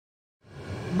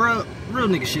bro, real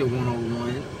nigga shit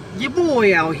 101. Your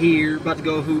boy out here about to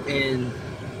go hoop in,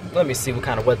 let me see what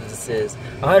kind of weather this is.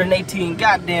 118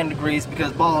 goddamn degrees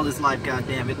because ball is life,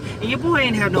 goddamn it. And your boy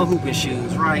ain't have no hooping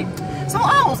shoes, right? So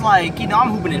I was like, you know, I'm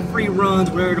hooping in free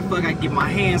runs, whatever the fuck I can get my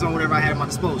hands on, whatever I had at my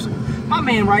disposal. My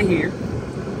man right here,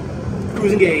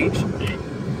 cruising gauge,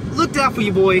 looked out for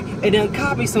your boy and then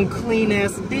copied some clean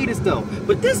ass Adidas though.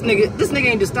 But this nigga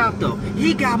ain't just stopped though.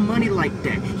 He got money like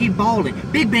that. He balling.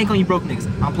 Big bank on you broke niggas.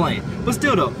 I'm playing. But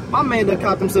still though, my man done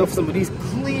copped himself some of these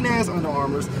clean ass Under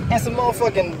Armours and some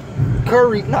motherfucking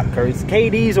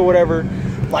KDs or whatever,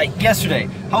 like yesterday.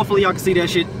 Hopefully y'all can see that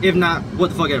shit. If not, what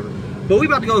the fuck ever. But we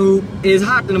about to go hoop. It's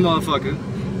hot than a motherfucker.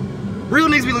 Real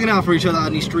niggas be looking out for each other out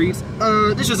in these streets.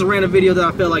 This is just a random video that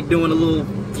I felt like doing, a little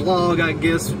vlog, I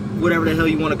guess, whatever the hell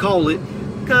you want to call it.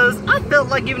 Cause I felt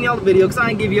like giving y'all the video, cause I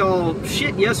didn't give y'all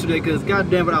shit yesterday, cause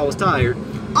goddamn it, I was tired.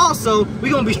 Also, we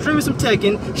gonna be streaming some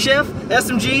Tekken, Chef,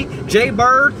 SMG, J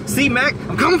Bird, C Mac.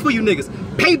 I'm coming for you niggas.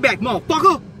 Payback,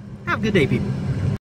 motherfucker. Have a good day, people.